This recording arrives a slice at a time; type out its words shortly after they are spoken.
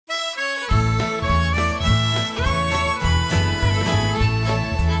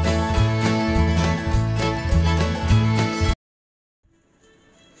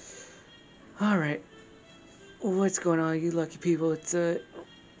what's going on, you lucky people? It's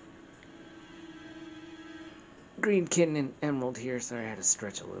Green Kitten and Emerald here. Sorry, I had to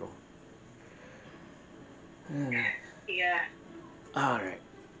stretch a little. Yeah. Alright,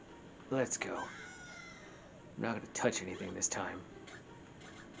 let's go. I'm not gonna touch anything this time.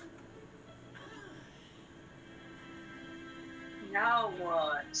 Now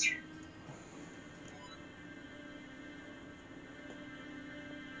what?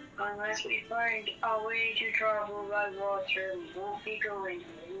 Unless we find a way to travel by water, we won't be going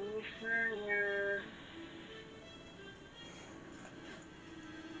any further.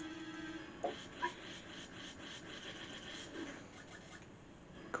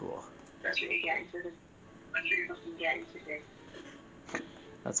 Cool. That's what you're getting to this. That's what you're fucking getting to this.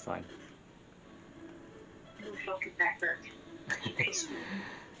 That's fine. No fucking effort. You pissed me.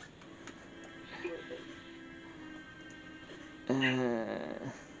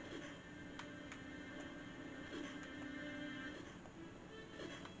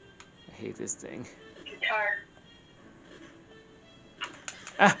 I hate this thing. Guitar.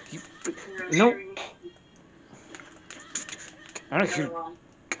 Ah, you. Nope. I don't hear.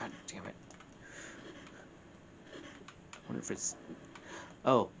 God damn it. I wonder if it's.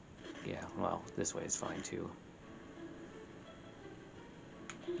 Oh, yeah. Well, this way is fine too.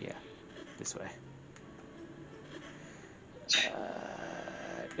 Yeah, this way.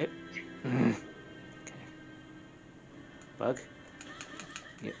 It. Okay. Bug.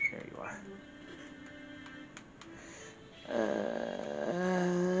 Yep, there you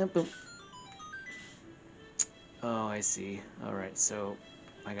are. Boom. Oh, I see. Alright, so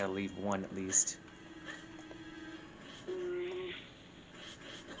I gotta leave one at least.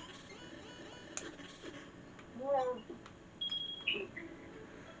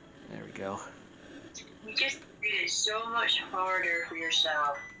 There we go. You just made it so much harder for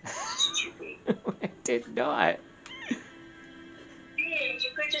yourself. Stupid. I did not. You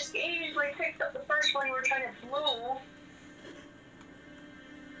could just easily picked up the first one you were trying to blow.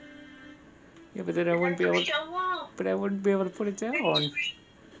 Yeah, but then I wouldn't be able to. But I wouldn't be able to put it down.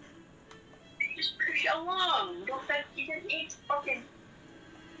 Just push it along. Don't think you didn't need to fucking.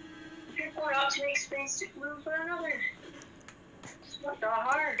 You're going out to make space to move for another. It's not that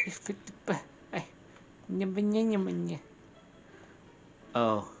hard.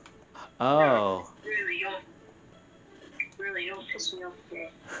 Oh. Oh. Really don't piss me off today.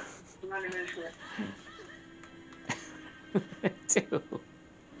 I'm not in the mood for it. Too.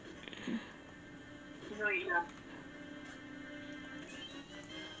 No, you're not.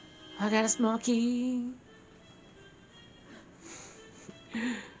 I got a smoky.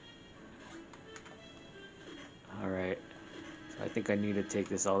 Alright. So I think I need to take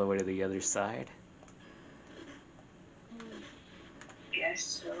this all the way to the other side. Guess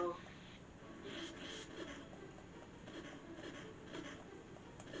so.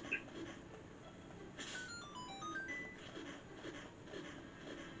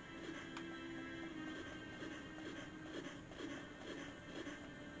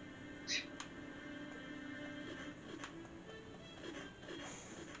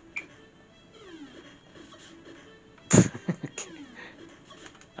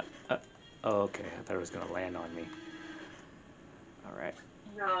 Oh, okay. I thought it was going to land on me. Alright.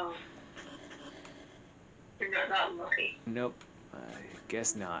 No. You're not that lucky. Nope. I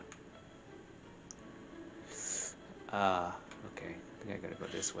guess not. Okay. I think I gotta go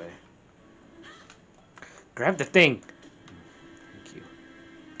this way. Grab the thing! Thank you.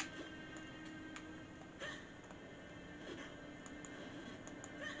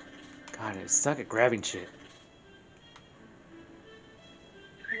 God, I suck at grabbing shit.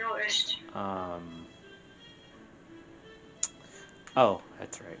 I noticed. Oh,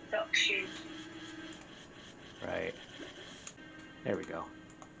 that's right. Suction. Right. There we go.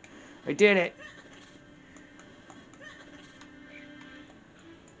 I did it!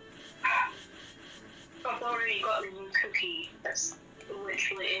 I've already got a new cookie that's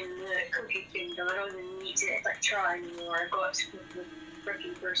literally in the cookie kingdom. I don't even need to like try anymore. I got it with the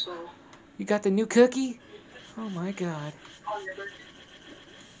freaking first one. You got the new cookie? Oh my god. I'll never.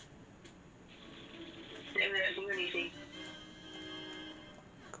 Didn't let it do anything.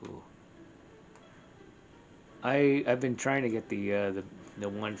 Cool. I've been trying to get the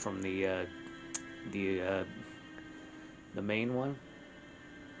one from the main one.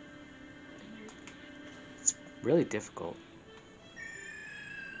 It's really difficult.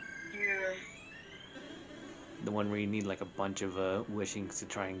 Yeah. The one where you need like a bunch of wishings to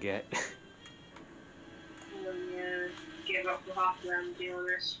try and get. Yeah. Give up the half of them, to be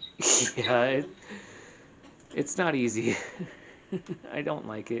honest. Yeah, it's not easy. I don't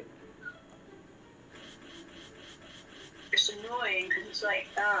like it. It's like,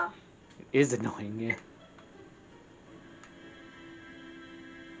 It is annoying, yeah.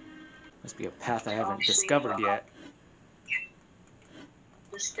 Must be a path I haven't obviously, discovered yet.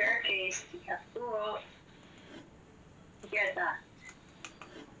 the staircase, you have to go up. Get that.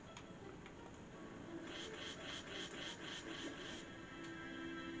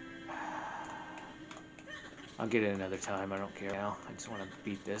 I'll get it another time. I don't care now. I just want to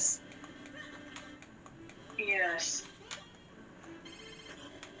beat this. Yes.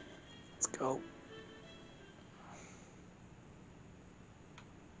 Let's go.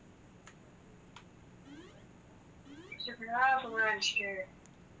 Survival monster.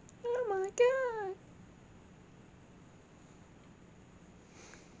 Oh my god.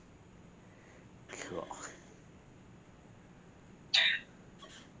 Cool.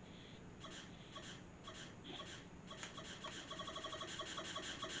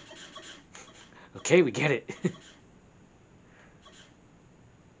 Okay, we get it.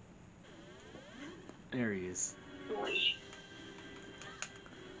 There he is. Boy.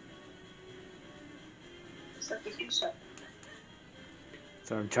 Something do something.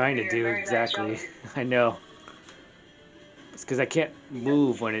 So I'm trying to You're do very bad exactly. job. I know. It's because I can't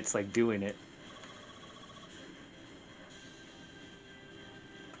move when it's like doing it.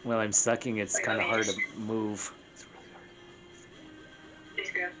 While I'm sucking, it's Like, kind of hard to okay. move. It's really hard.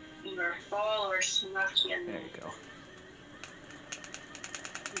 It's gonna either fall or smack you in the There you go.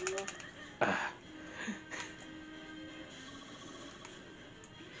 middle. Ah.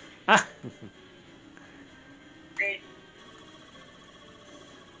 Ah. Great.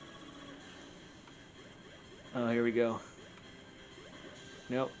 Oh, here we go.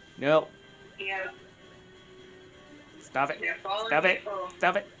 Nope. Nope. Yeah. Stop it. They're falling. Stop it. Oh.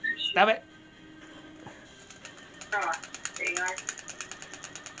 Stop it. Stop it. Ah, there you are.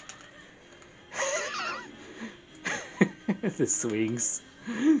 The swings.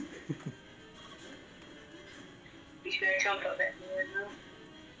 You should have jumped up it.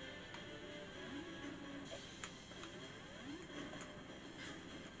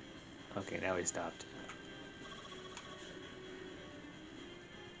 Okay, now he stopped.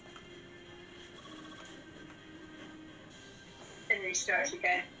 And then he starts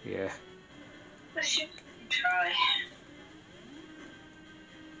again. Yeah. Let's just try.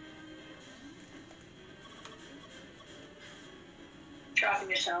 Dropping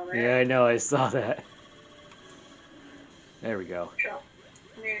yourself there. Yeah, I know. I saw that. There we go. Drop.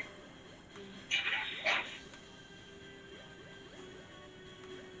 There.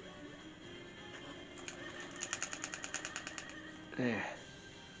 There.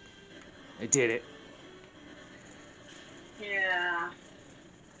 I did it. Yeah.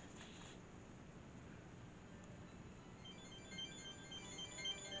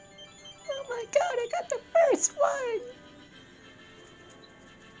 Oh my god, I got the first one!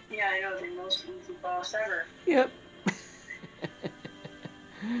 Yeah, I know, the most easy boss ever. Yep.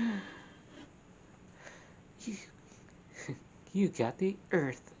 you, you got the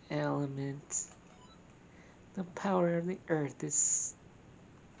earth element. The power of the earth is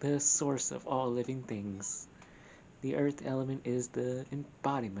the source of all living things. The earth element is the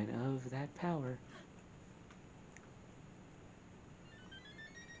embodiment of that power.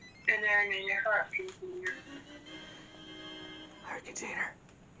 And then in your heart container. Heart container.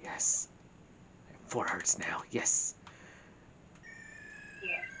 Yes. I have 4 hearts now. Yes.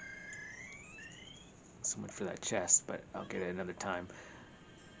 Yeah. So much for that chest, but I'll get it another time.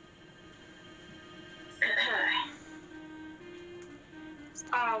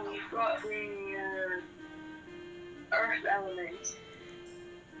 We've got the earth element.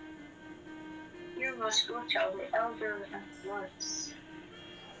 You must go tell the elder at once.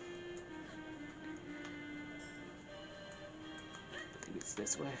 I think it's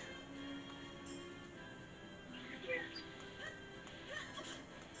this way. Yes.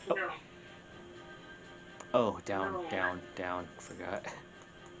 Oh. No. Oh, down, No. down, down. Forgot.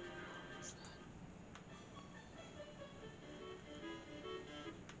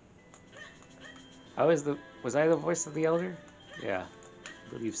 Was I the voice of the elder? Yeah, I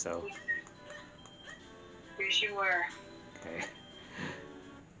believe so. Yes, you were. Okay.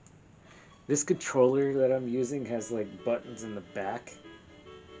 This controller that I'm using has like buttons in the back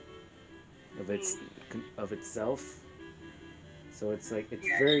of itself. So it's like it's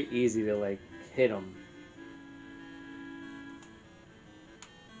Yes. very easy to like hit them.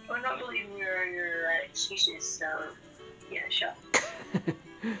 I'm not believing your excuses, so yeah, sure.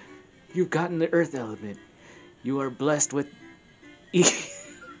 You've gotten the earth element. You are blessed with oh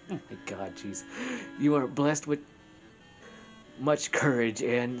my god, jeez. You are blessed with much courage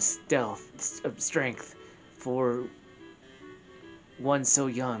and strength for one so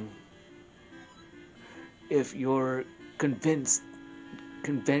young. If your convinced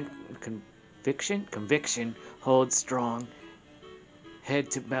conven- conviction holds strong, head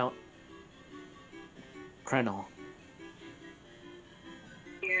to Mount Krenel.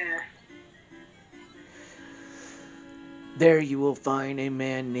 Yeah. There you will find a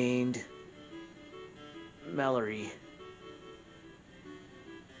man named Mallory.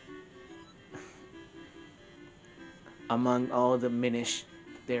 Among all the Minish,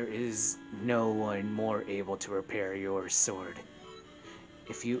 there is no one more able to repair your sword.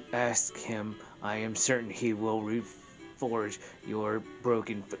 If you ask him, I am certain he will reforge your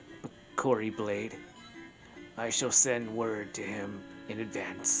broken Cory blade. I shall send word to him in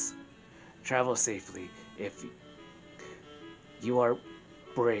advance. Travel safely if you are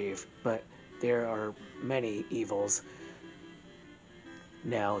brave, but there are many evils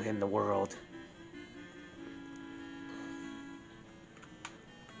now in the world.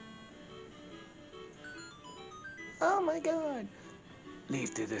 Oh my god! Leave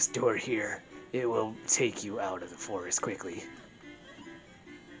through this door here. It will take you out of the forest quickly.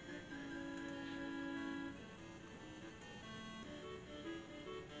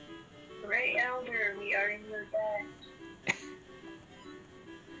 Great Elder, we are in your debt.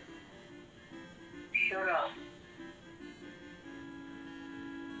 Shut up.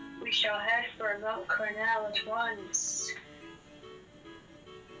 We shall head for Mount Cornell at once.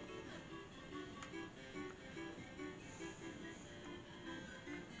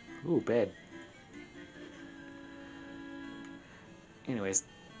 Ooh, bed. Anyways.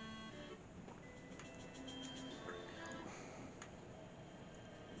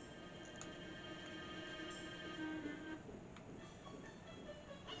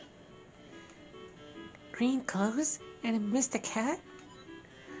 Green clothes and a Mr. Cat?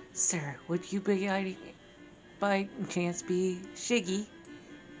 Sir, would you by chance be Shiggy,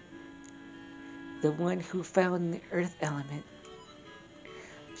 the one who found the earth element?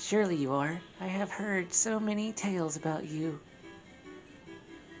 Surely you are. I have heard so many tales about you.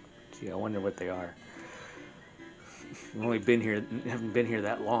 Gee, I wonder what they are. I've only been here, haven't been here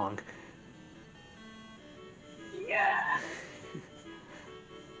that long. Yeah.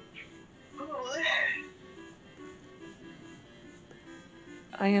 Oh.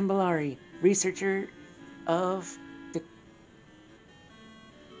 I am Balari, researcher of the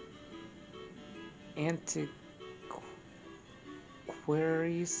antiquaries.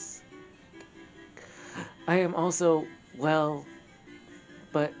 I am also,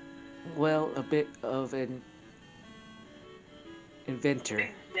 but, a bit of an inventor.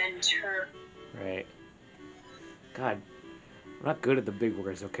 Inventor. Right. God, I'm not good at the big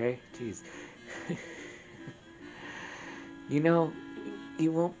words, okay? Jeez. You know,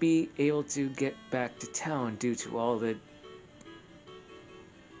 you won't be able to get back to town due to all the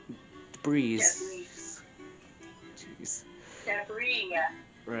debris. Jeez. Debris.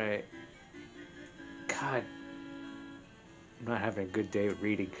 Right. God, I'm not having a good day with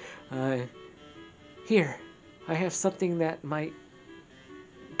reading. Here, I have something that might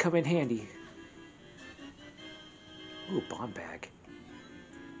come in handy. Ooh, bomb bag.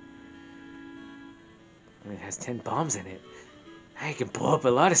 It has 10 bombs in it. I can blow up a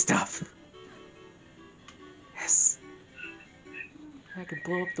lot of stuff. Yes. I can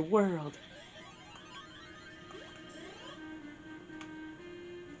blow up the world.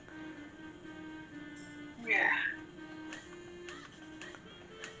 Yeah.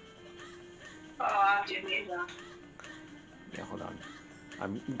 Oh, I'll do it though. Yeah, hold on.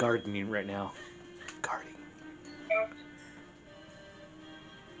 I'm gardening right now. Gardening.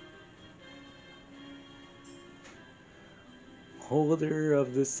 Holder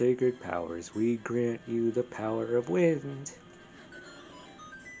of the sacred powers, we grant you the power of wind.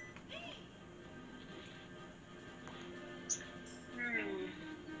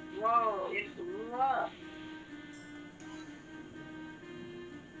 Whoa, it's rough.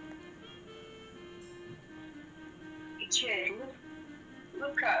 Kid,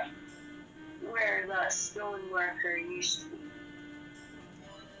 look up where the stoneworker used to be.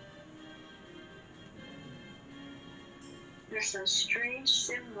 There's some strange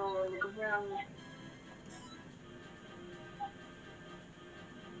symbol on the ground.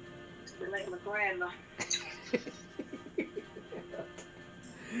 It's like my grandma.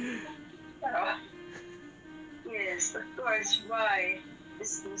 Oh, yes, of course, why?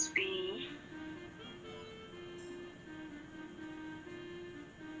 This must be.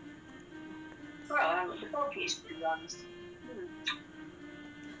 Well, I'm the focus, to be honest.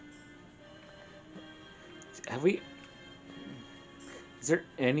 Have we? Is there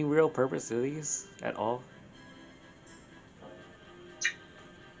any real purpose to these at all?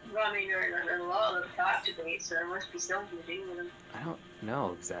 Well, I mean, there are a lot of them to activate, so there must be something to do with them. I don't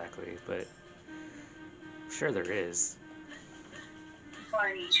know exactly, but I'm sure there is.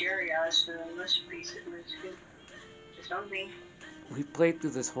 Find each area, so there must be something. We played through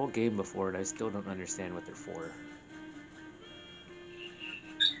this whole game before, and I still don't understand what they're for.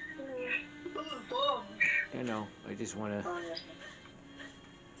 You know, I just want to...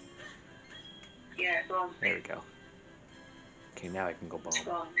 Yeah, bomb. There we go. Okay, now I can go bomb.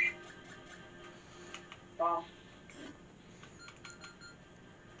 Bomb. Bomb.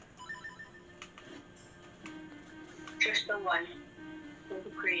 Just the one. So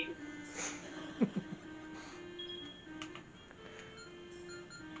crazy.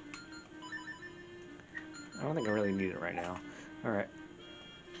 I don't think I really need it right now. Alright.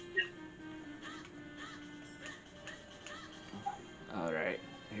 Alright,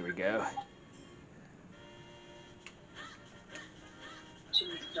 here we go.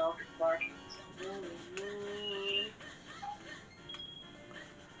 Jimmy's dog is barking.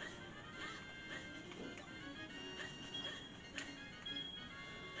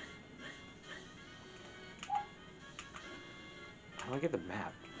 How do I get the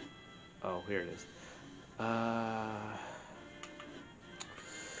map? Oh, here it is.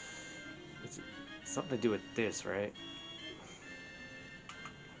 It's something to do with this, right?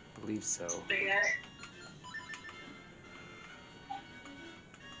 I believe so. Yes.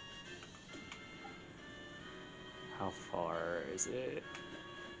 How far is it?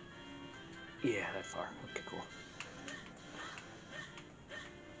 Yeah, that far. Okay, cool.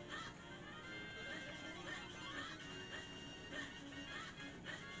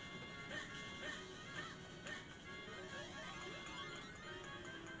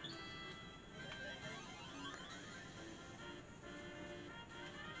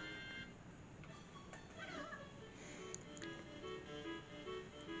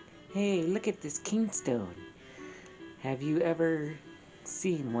 Hey, look at this Kingstone. Have you ever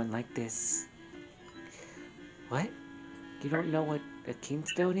seen one like this? What? You don't know what a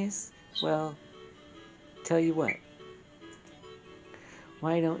Kingstone is? Well, tell you what.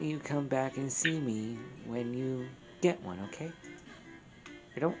 Why don't you come back and see me when you get one, okay?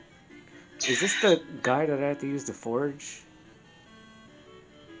 I don't... Is this the guy that I have to use to forge?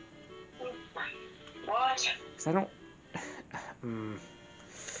 What? Because I don't...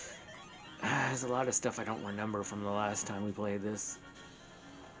 There's a lot of stuff I don't remember from the last time we played this.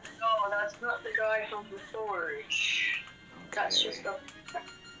 No, that's not the guy from the forge. Okay. That's just a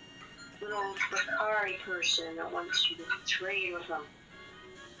little Bakari person that wants you to trade with him.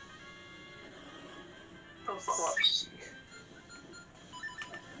 Of course.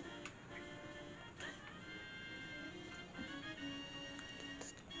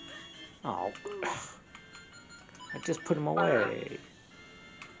 Oh. I just put him away.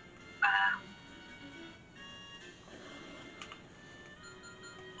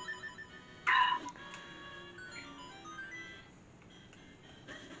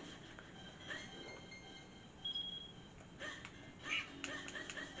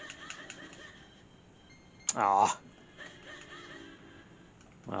 Aw.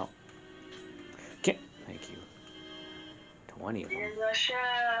 Well. Can't. Thank you. 20 of them. In the shell.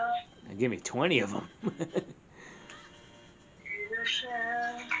 Now give me 20 of them. In the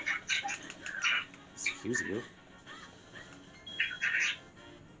shell. Excuse you.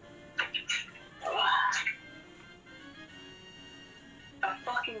 A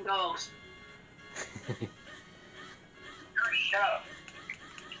fucking dogs. Shut up.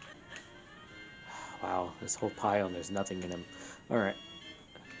 Wow, this whole pile and there's nothing in him. Alright.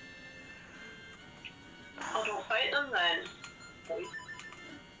 Oh, don't fight them then.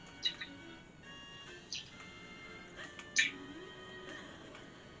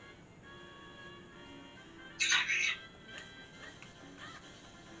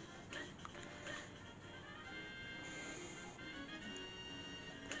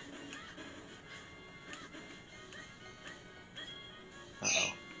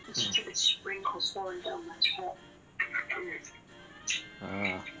 Uh-oh. Stupid sprinkles falling down my top.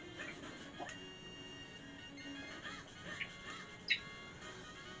 Ah.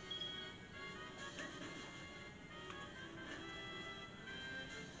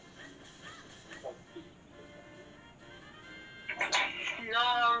 No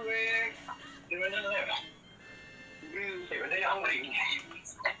hungry. They're hungry.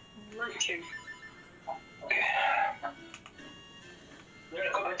 Munching. Okay. You're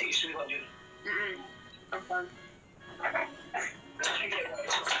gonna come and teach me what you do. I'm fine.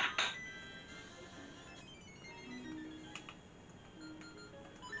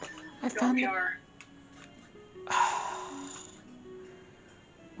 I found jar.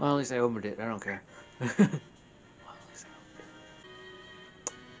 Well, at least I opened it. I don't care. Well, at least I opened it.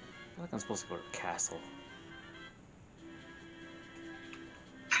 I feel like I'm supposed to go to the castle.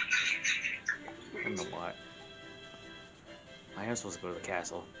 I don't know why. I am supposed to go to the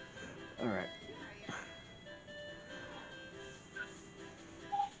castle. Alright.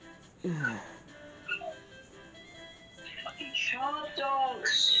 Fucking shot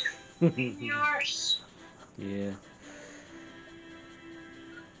dogs. Yours. Yeah.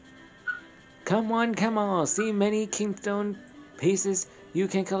 Come on, come on. See many Kingstone pieces you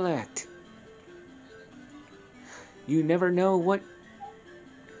can collect. You never know what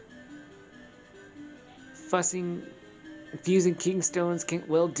fussing fusing Kingstones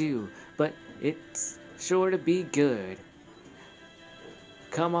will do, but it's sure to be good.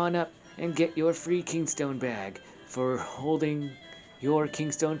 Come on up and get your free Kingstone bag for holding your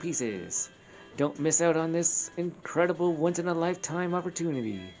Kingstone pieces. Don't miss out on this incredible once-in-a-lifetime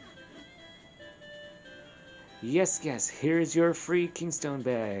opportunity. Yes, yes, here's your free Kingstone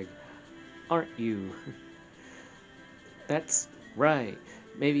bag. Aren't you? That's right.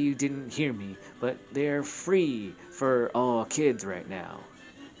 Maybe you didn't hear me, but they're free for all kids right now.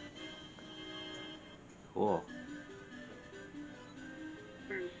 Cool.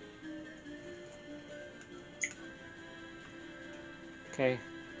 Okay.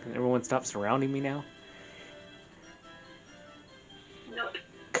 Can everyone stop surrounding me now? Nope.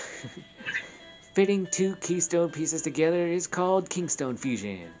 Fitting two keystone pieces together is called Kingstone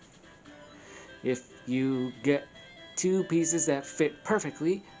fusion. If you get two pieces that fit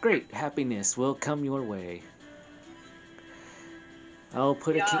perfectly, great happiness will come your way. I'll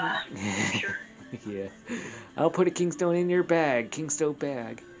put a king. Sure. Yeah. I'll put a Kingstone in your bag, Kingstone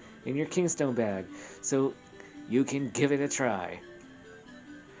bag, in your Kingstone bag, so you can give it a try.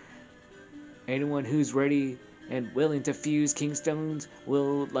 Anyone who's ready and willing to fuse Kingstones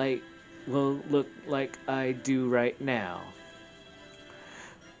will look like I do right now.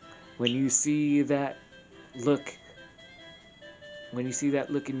 When you see that look,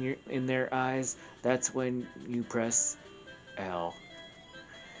 in their eyes, that's when you press L.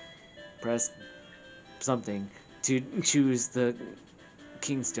 Press something to choose the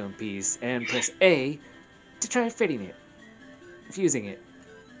Kingstone piece, and press A to try fitting it, fusing it.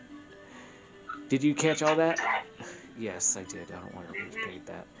 Did you catch all that? Yes, I did. I don't want to repeat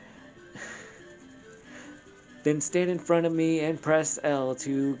that. Then stand in front of me and press L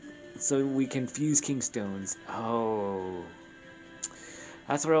so we can fuse Kingstones. Oh.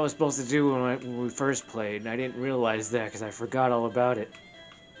 That's what I was supposed to do when we first played, and I didn't realize that because I forgot all about it.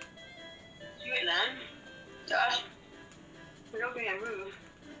 Do it then. Josh. We're not gonna move.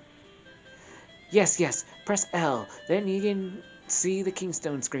 Yes, yes. Press L. Then you can see the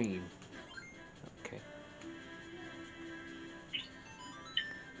Kingstone screen. Okay.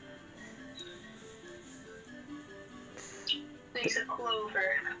 Thanks a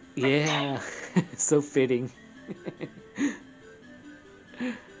clover. Yeah. So fitting.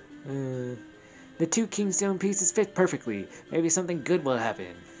 The two Kingstone pieces fit perfectly. Maybe something good will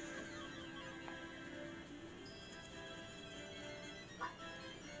happen.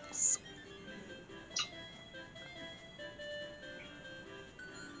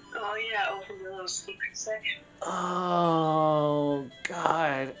 Oh yeah, open the little secret section. Oh,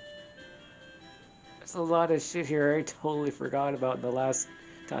 God. There's a lot of shit here I totally forgot about the last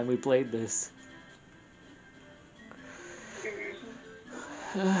time we played this.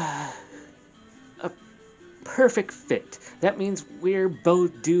 A perfect fit. That means we're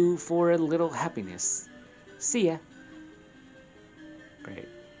both due for a little happiness. See ya. Great.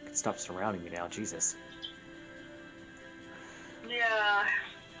 Stop surrounding me now, Jesus. Yeah.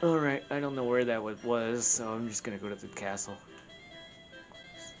 Alright, I don't know where that was, so I'm just gonna go to the castle.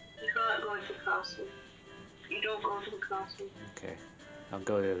 You're not going to the castle. You don't go to the castle. Okay. I'll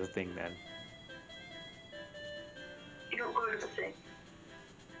go to the thing then. You don't go to the thing.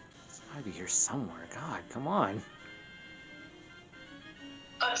 It's gotta be here somewhere. God, come on.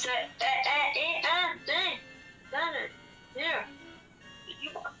 Upset. Thing. Done it. There.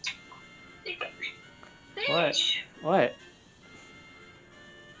 What? What?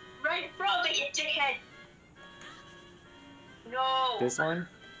 Right in front of it, you dickhead. No. This one?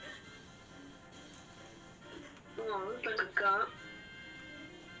 Oh, looks like a gun.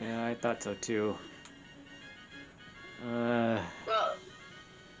 Yeah, I thought so too. Well,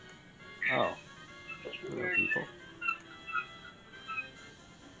 Oh. Hello, people.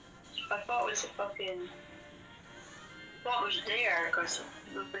 I thought it was a fucking. Thought it was there because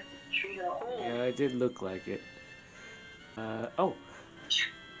it looked like the tree had a hole. Yeah, it did look like it. Oh.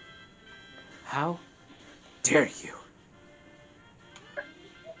 How dare you?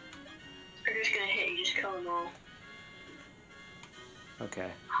 They're just gonna hit you, just kill them all. Okay.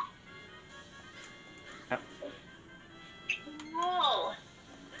 Whoa!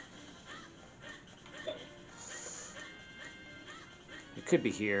 It could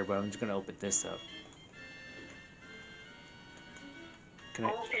be here, but I'm just gonna open this up. Can I?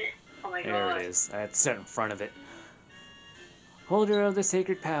 Open it. Oh my There god. it is. I had to set in front of it. Holder of the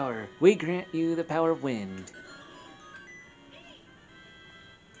sacred power, we grant you the power of wind.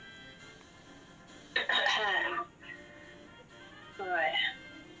 Alright.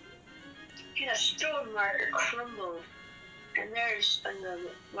 Yeah, stone marker crumbled. And there's another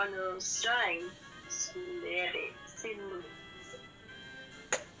one of those signs. Symbols.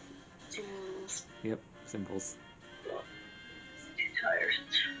 Yep, symbols. Tired.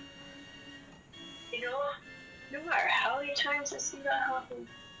 You know, no matter how many times I see that happen.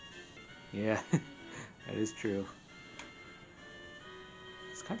 Yeah, that is true.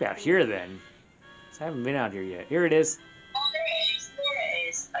 It's gotta be out here then. I haven't been out here yet. Here it is. Oh, there it is. There it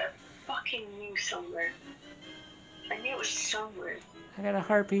is. I fucking knew somewhere. I knew it was somewhere. I got a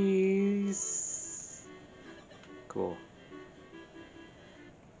heart piece. Cool.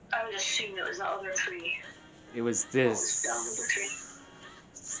 I would assume it was the other tree. It was What this. was down the tree?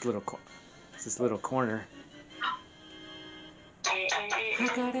 This little corner. I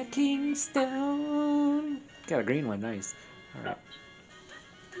got a Kingstone. Got a green one, nice. All right.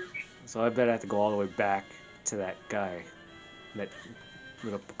 So I bet I have to go all the way back to that guy, that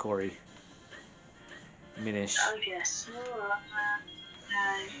little Picori. Minish. Oh yes.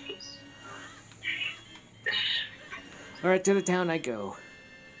 All right, to the town I go.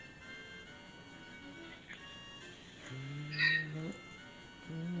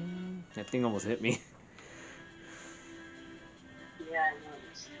 That thing almost hit me. Yeah, I know.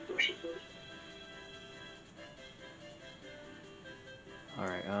 It's bushy. All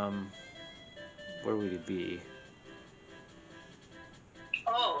right. Where would it be?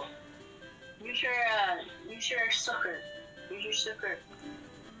 Oh, use your sucker. Use your sucker.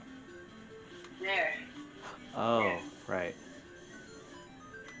 There. Oh, There. right.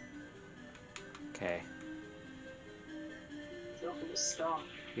 Okay. It's open the stop.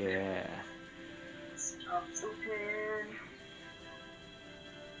 Yeah. Stop's open.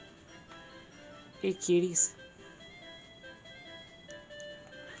 Hey, kitties.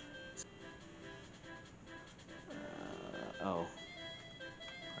 Oh.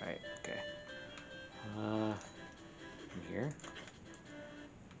 Right. Okay. From here.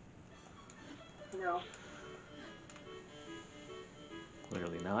 No.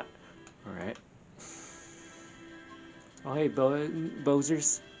 Clearly not. All right. Oh, hey, Bozers.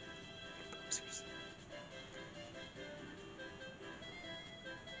 Bozers.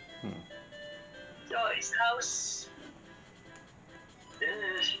 Joy's house.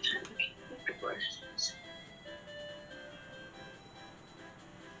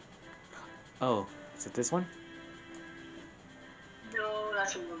 Oh, is it this one? No,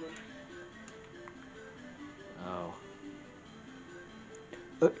 that's a woman. Oh.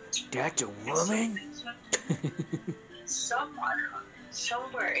 That's a woman?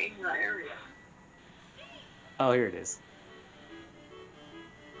 Somewhere in that area. Oh, here it is.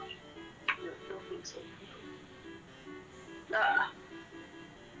 No, don't think so. Ah,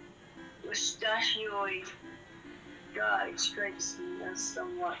 mustachioid guy strikes me as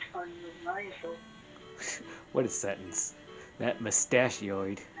somewhat unreliable. What a sentence. That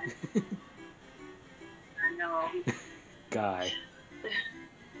mustachioid I know. guy.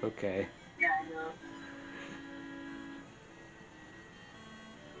 Okay. Yeah, I know.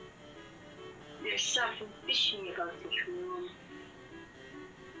 There's something fishy about this room.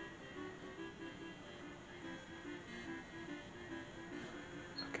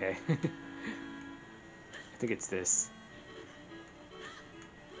 Okay. I think it's this.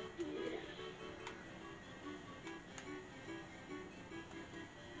 Yeah.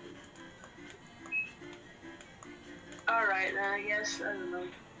 Alright, then I guess, I don't know.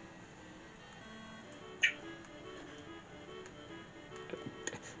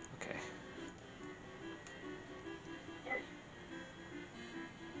 Okay.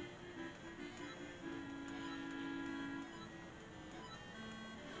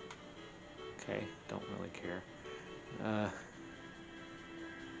 Okay, don't really care.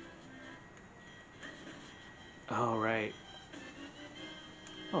 Oh, right.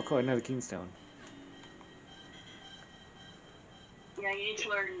 Oh, cool, another Kingstone. Yeah, you need to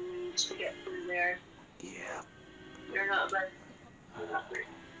learn moves to get through there. Yeah. You're not like, you're not very,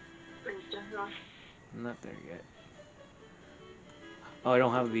 I'm not there yet. Oh, I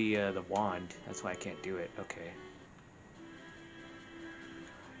don't have the wand. That's why I can't do it. Okay.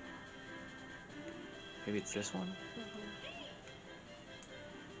 Maybe it's this one?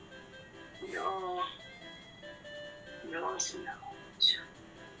 No. No, it's not.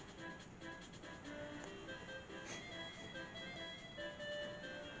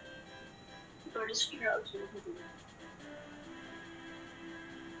 Or just figure out what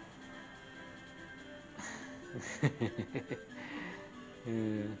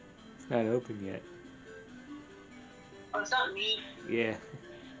It's not open yet. Oh, it's not me. Yeah.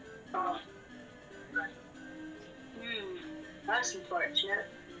 Oh. That's unfortunate.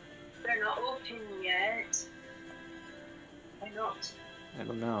 They're not open yet. Why not? I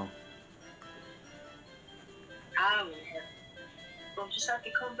don't know. I will have. We'll just have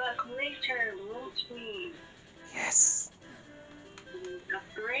to come back later, won't we? Yes. A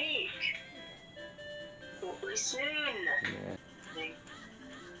break. Hopefully soon. Yeah.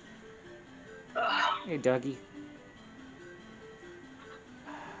 Ugh. Hey, Dougie.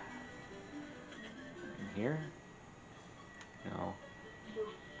 In here? No.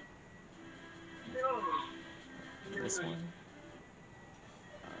 No. This No. one?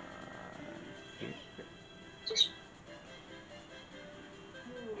 Here? Just.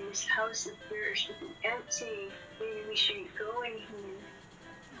 This house appears to be empty. Maybe we shouldn't go in here.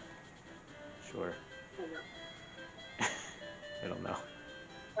 Sure. I don't know.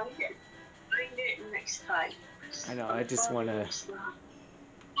 I don't know. Find it next time. I know, I just want to... There it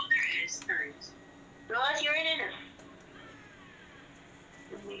is. There it is. No, you're in it.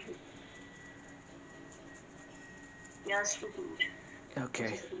 Yes, the food.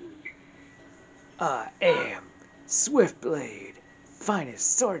 Okay. I am Swiftblade,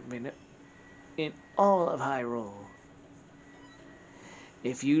 finest swordman in all of Hyrule.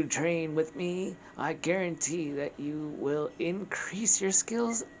 If you train with me, I guarantee that you will increase your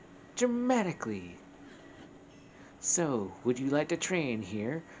skills dramatically. So, would you like to train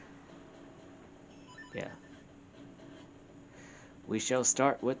here? Yeah. We shall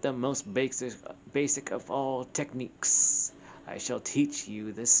start with the most basic of all techniques. I shall teach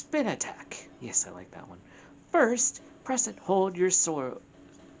you the spin attack. Yes, I like that one. First, press and hold your sword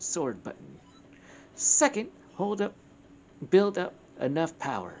button. Second, build up enough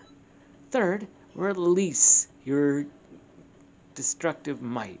power. Third, release your destructive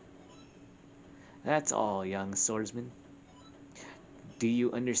might. That's all, young swordsman. Do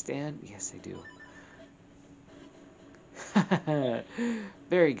you understand? Yes, I do.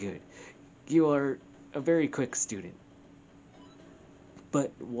 Very good. You are a very quick student.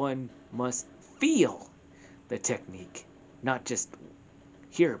 But one must feel the technique, not just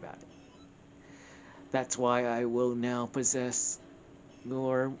hear about it. That's why I will now possess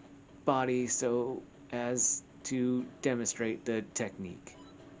your body so as to demonstrate the technique.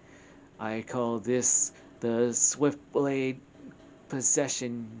 I call this the Swiftblade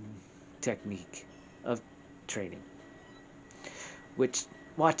possession technique of training. Which,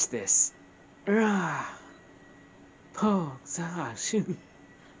 watch this.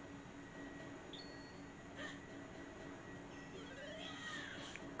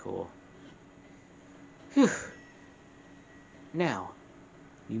 Cool. Whew. Now,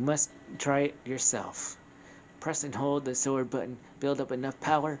 you must try it yourself. Press and hold the sword button, build up enough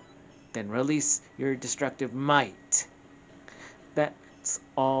power, then release your destructive might. That's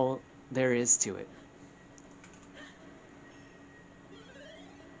all there is to it.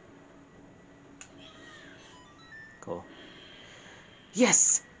 Cool.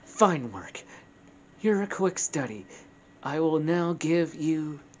 Yes! Fine work. You're a quick study. I will now give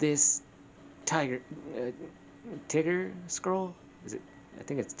you this tiger... Tigger scroll? Is it? I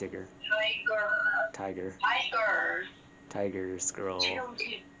think it's Tigger. Tiger. Tiger scroll.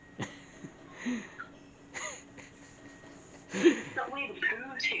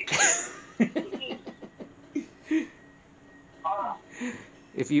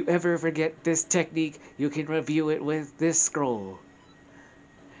 If you ever forget this technique, you can review it with this scroll.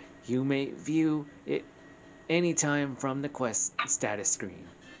 You may view it anytime from the quest status screen.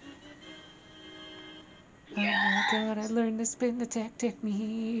 Yeah. Oh my god, I learned the spin attack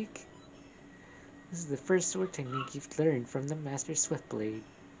technique. This is the first sword technique you've learned from the Master Swiftblade.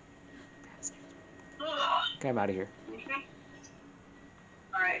 Okay, I'm out of here.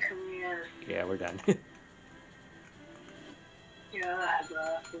 Alright, come here. Yeah, we're done. Yeah,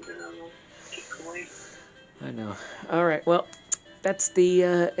 keep going. I know. Alright, well, that's the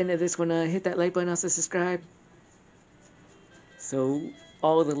end of this one. Hit that like button, also subscribe. So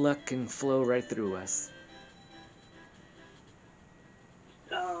all the luck can flow right through us.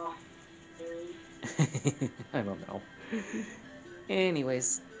 Oh. I don't know.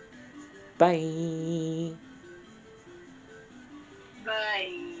 Anyways, bye.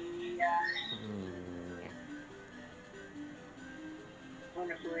 Bye. Mm.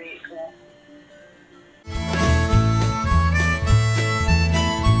 grateful.